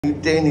New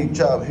day, new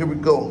job. Here we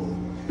go.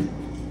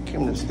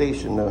 Came to the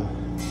station to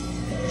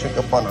check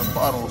up on our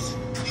bottles.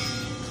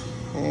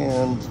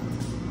 And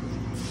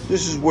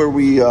this is where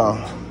we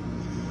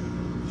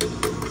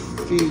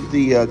feed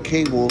the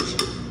cables.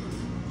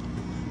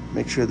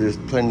 Make sure there's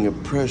plenty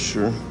of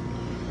pressure.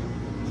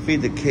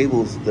 Feed the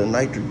cables the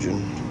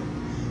nitrogen.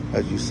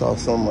 As you saw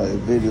some of my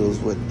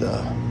videos with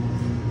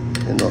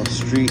in the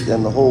street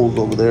and the holes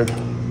over there.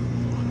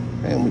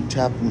 And we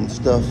tap them and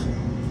stuff.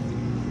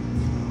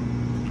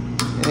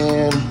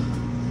 And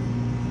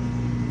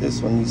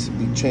this one needs to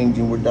be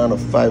changing. We're down to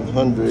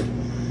 500.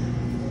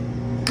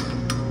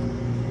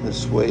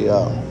 This way we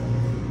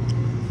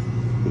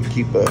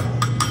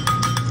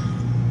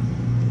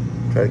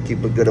try to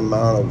keep a good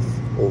amount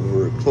of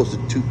over close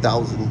to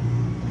 2,000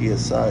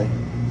 PSI.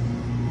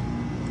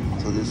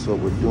 So this is what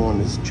we're doing,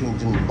 is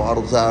changing the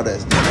bottles out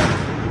as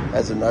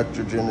the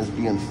nitrogen is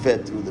being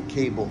fed through the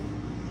cable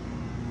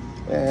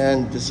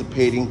and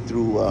dissipating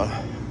through,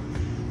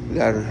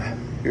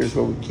 here's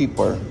where we keep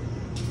our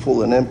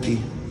full and empty.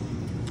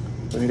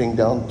 We're heading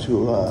down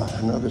to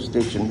another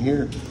station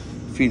here,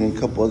 feeding a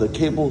couple other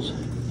cables.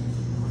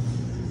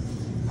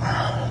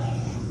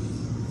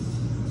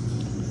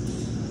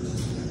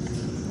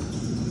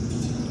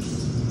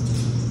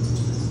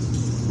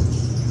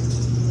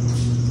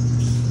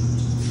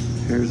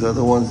 Here's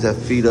other ones that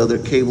feed other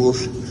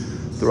cables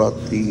throughout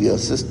the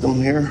system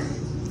here.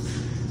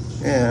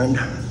 And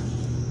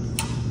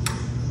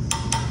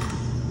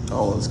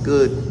all is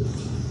good.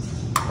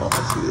 Oh,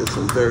 I see this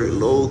one's very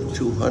low,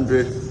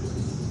 200. And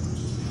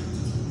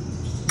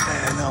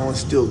that one's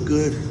still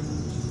good.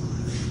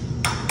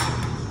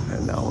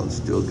 And that one's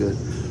still good.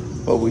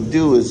 What we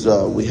do is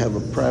we have a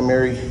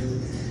primary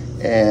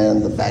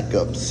and the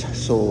backups.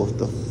 So if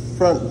the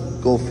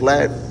front go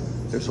flat,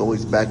 there's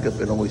always backup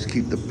and always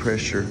keep the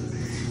pressure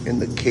in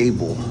the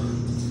cable.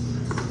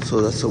 So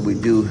that's what we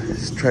do,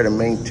 is try to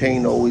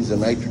maintain always the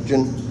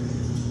nitrogen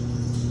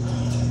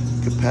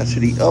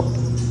capacity up.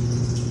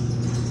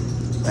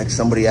 Like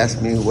somebody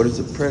asked me, what is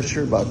the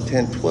pressure? About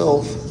 10,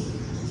 12.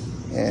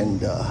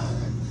 And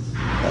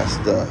that's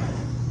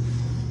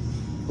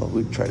what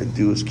we try to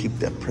do, is keep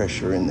that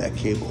pressure in that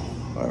cable.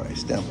 All right,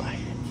 stand by.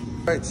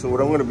 All right, so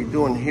what I'm gonna be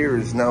doing here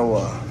is now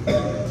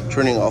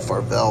turning off our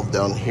valve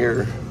down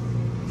here.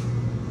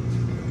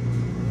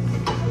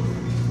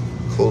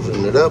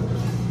 Closing it up.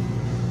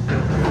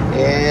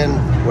 And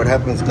what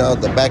happens now,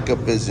 the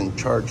backup is in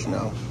charge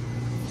now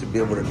to be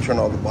able to turn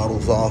all the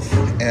bottles off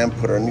and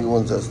put our new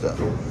ones as the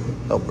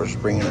helpers,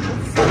 bringing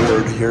them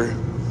forward here.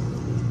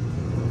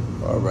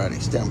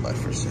 Alrighty, stand by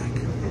for a sec.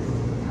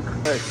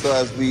 Alright, so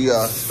as we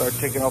start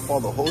taking off all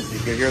the hoses, you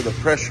can hear the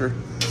pressure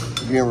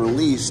being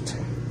released.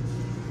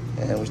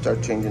 And we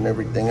start changing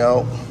everything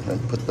out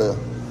and put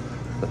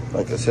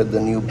like I said,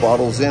 the new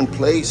bottles in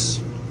place.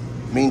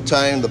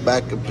 Meantime, the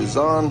backup is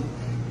on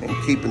and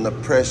keeping the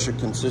pressure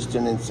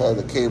consistent inside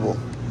the cable.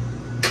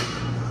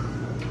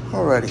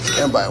 Alrighty,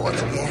 stand by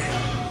once again.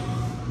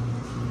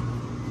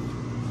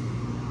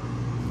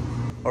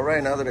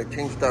 Alright, now that I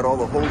changed out all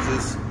the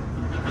hoses,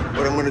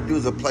 what I'm gonna do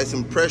is apply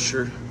some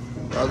pressure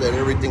now that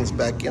everything's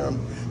back on.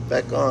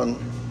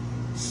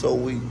 So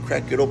we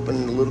crack it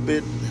open a little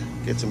bit,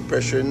 get some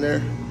pressure in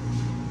there.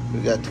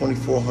 We got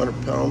 2,400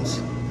 pounds.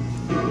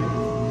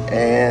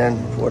 And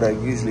what I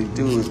usually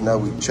do is now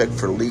we check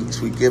for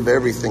leaks. We give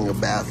everything a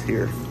bath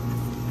here.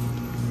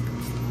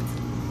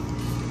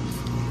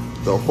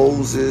 The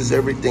hoses,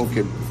 everything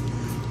could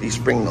be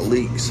springing a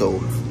leak,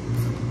 so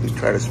we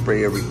try to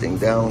spray everything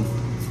down.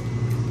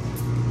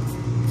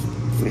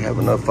 We have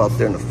enough out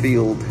there in the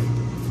field,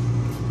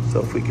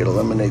 so if we could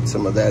eliminate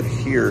some of that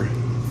here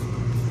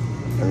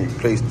and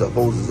replace the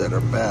hoses that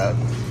are bad.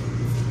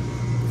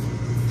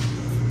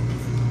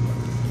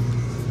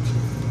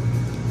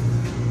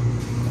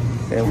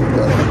 And we've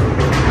done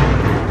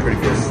a pretty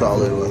good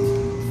solid one.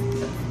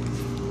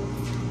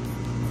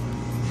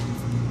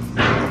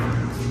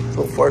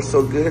 So far,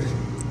 so good.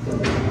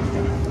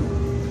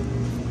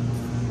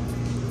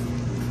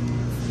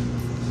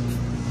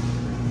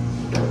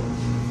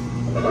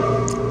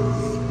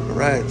 All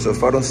right, so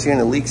if I don't see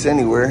any leaks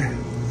anywhere,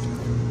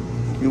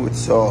 you would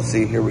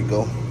see, here we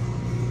go.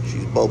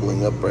 She's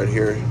bubbling up right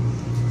here.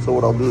 So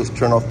what I'll do is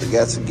turn off the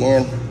gas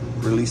again,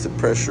 release the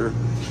pressure,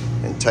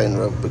 and tighten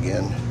it up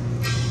again.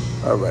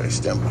 Alrighty,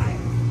 stand by.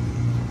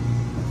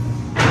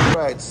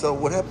 Alright, so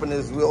what happened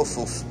is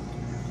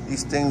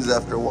these things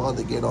after a while,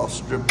 they get all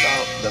stripped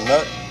out, the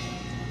nut.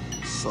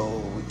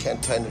 So we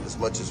can't tighten it as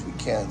much as we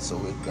can, so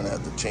we're gonna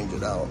have to change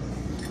it out.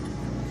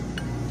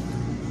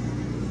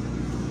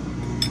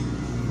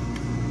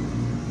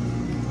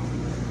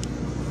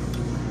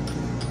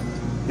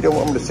 You don't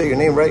want me to say your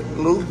name, right,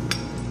 Lou?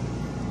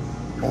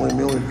 Only a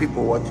million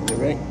people watching you,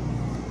 right?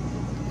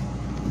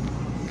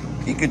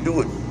 You could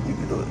do it. You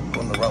could do it.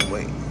 Going the wrong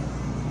way.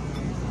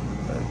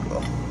 There you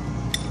go.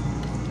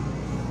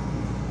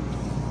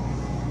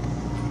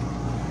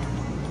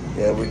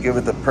 Yeah, we give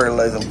it the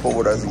paralyzing,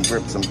 pulverizing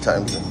grip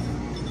sometimes, and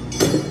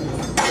it's a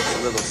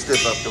little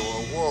stiff after a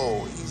while.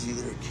 Whoa, easy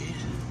there, kid.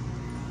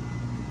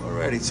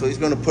 Alrighty, so he's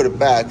gonna put it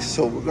back.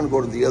 So we're gonna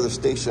go to the other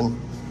station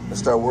and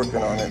start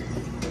working on it.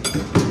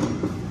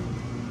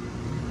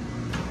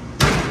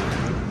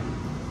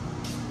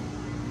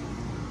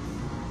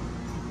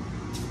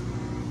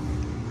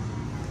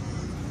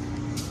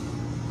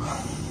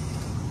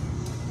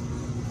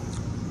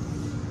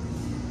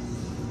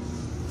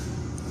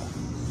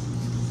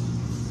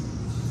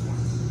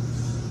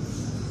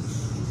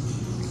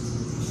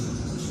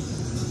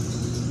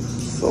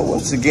 So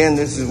once again,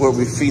 this is where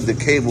we feed the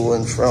cable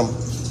in from.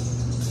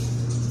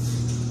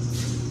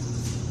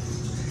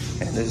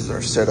 And this is our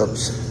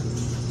setups.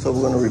 So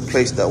we're gonna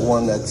replace that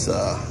one that's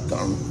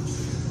gone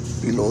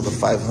below the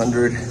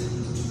 500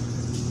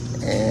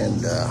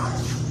 and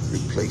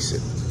replace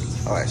it.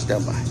 All right,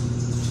 stand by.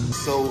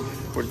 So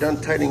we're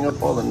done tightening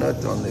up all the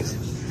nuts on this,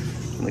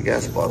 on the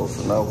gas bottle.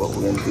 So now what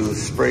we're gonna do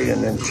is spray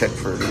and then check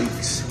for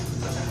leaks.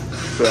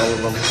 Spray all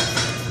of them,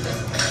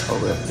 all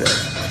the way up there.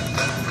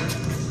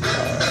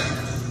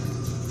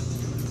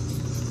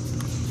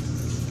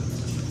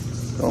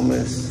 Don't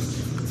miss.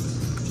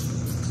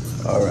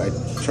 All right,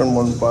 turn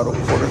one bottle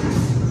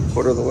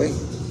quarter of the way.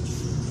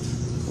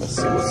 Let's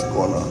see what's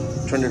going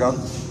on. Turn it on.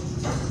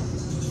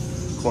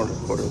 Quarter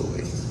of the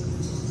way.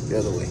 The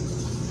other way.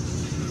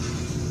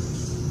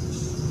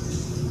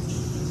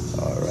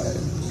 All right.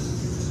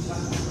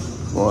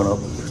 Going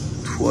up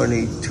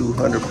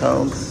 2,200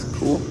 pounds.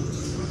 Cool.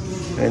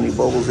 Any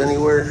bubbles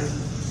anywhere?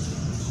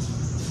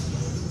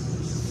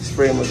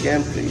 Spray them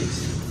again,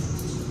 please.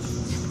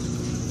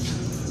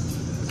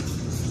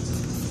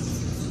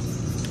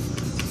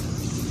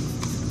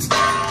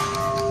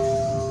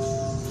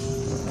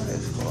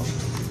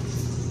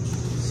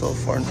 So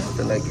far,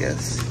 nothing, I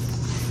guess.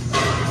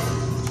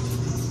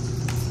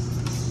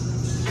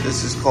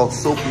 This is called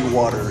soapy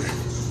water.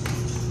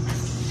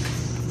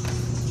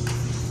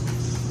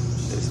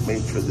 It's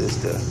made for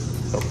this to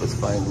help us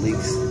find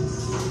leaks.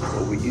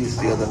 What we used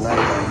the other night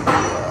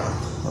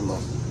on the,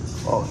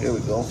 oh, here we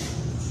go.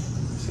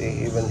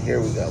 See, even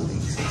here we got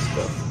leaks and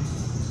stuff.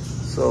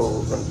 So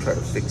we're gonna try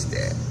to fix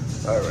that.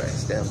 All right,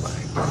 stand by.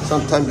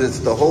 Sometimes it's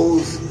the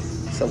hose,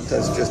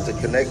 sometimes just the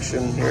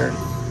connection here,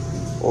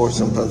 or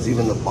sometimes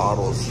even the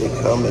bottles, they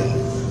come and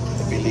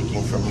they be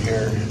leaking from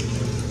here.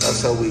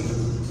 That's how we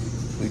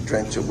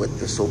drench it with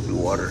the soapy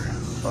water.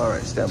 All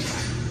right, stand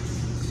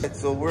by. Right,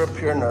 so we're up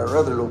here in our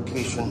other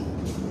location,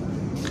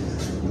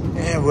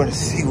 and we're gonna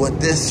see what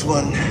this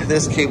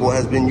cable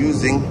has been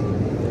using.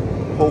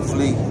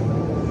 Hopefully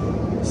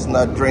it's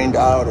not drained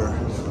out or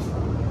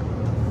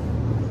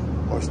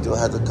still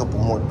has a couple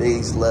more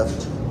days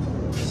left,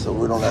 so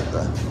we don't have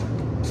to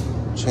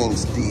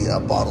change the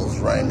bottles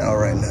right now.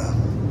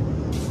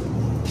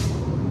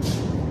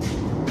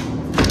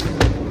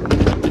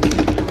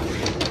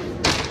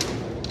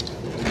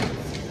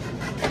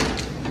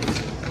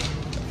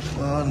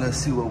 Well, let's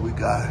see what we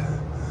got.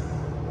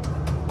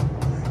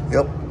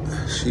 Yep,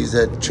 she's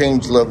at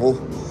change level,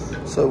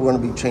 so we're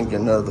gonna be changing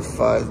another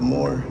 5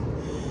 more,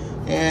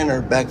 and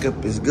our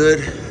backup is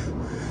good.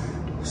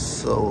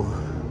 So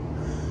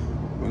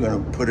we're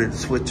gonna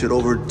switch it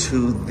over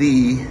to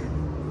the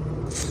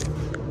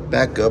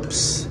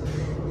backups,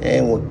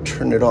 and we'll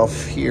turn it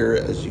off here.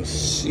 As you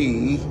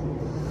see,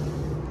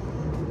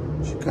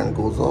 she kind of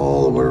goes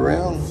all the way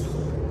around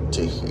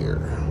to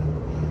here.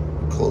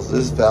 Close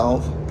this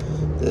valve.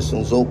 This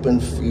one's open,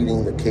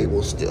 feeding the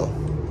cable still.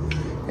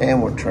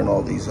 And we'll turn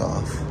all these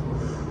off.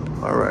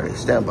 All right,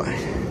 stand by.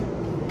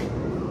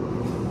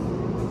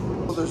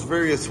 Well, there's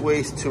various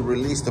ways to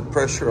release the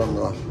pressure on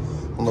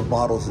the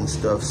bottles and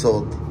stuff.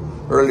 So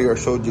earlier I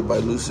showed you by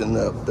loosening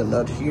up the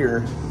nut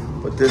here,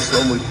 but this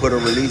one we put a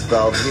release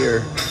valve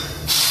here.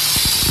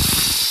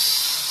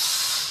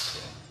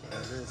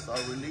 And this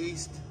all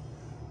released,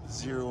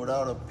 zero it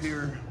out up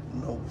here,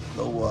 no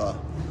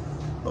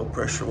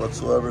pressure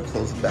whatsoever.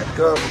 Close it back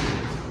up.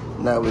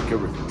 Now we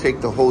can take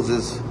the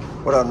hoses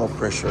without no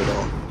pressure at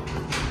all.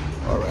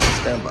 All right,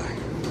 stand by.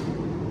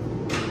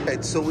 All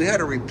right, so we had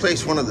to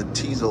replace one of the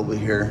T's over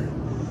here,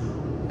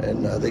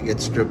 and they get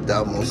stripped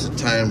out most of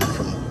the time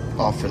from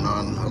off and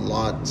on a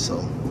lot, so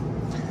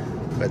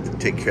I had to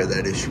take care of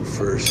that issue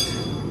first.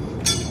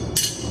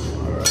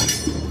 All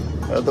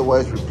right.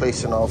 Otherwise,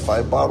 replacing all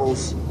 5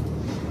 bottles,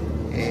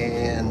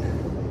 and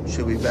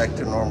she'll be back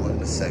to normal in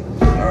a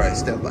second. All right,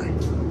 stand by.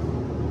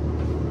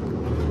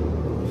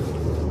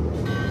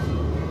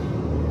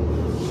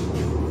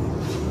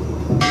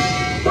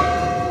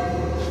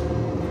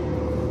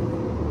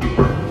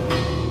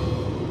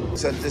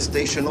 At this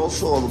station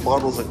also, all the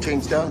bottles are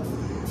changed out.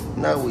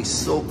 Now we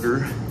soak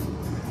her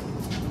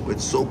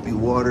with soapy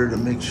water to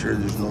make sure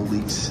there's no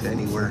leaks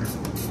anywhere.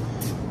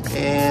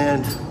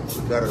 And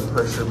we got our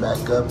pressure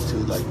back up to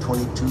like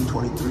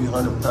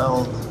 2,300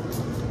 pounds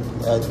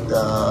at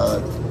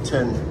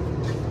 10.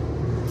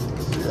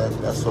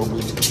 That's what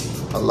we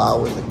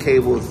allow in the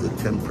cable, is the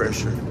 10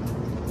 pressure,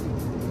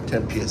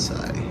 10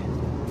 PSI.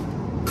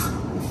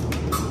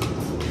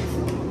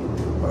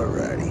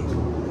 Alrighty.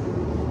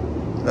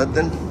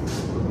 Nothing?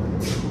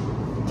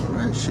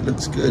 Alright, she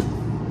looks good.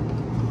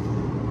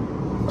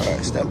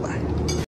 Alright, stand by.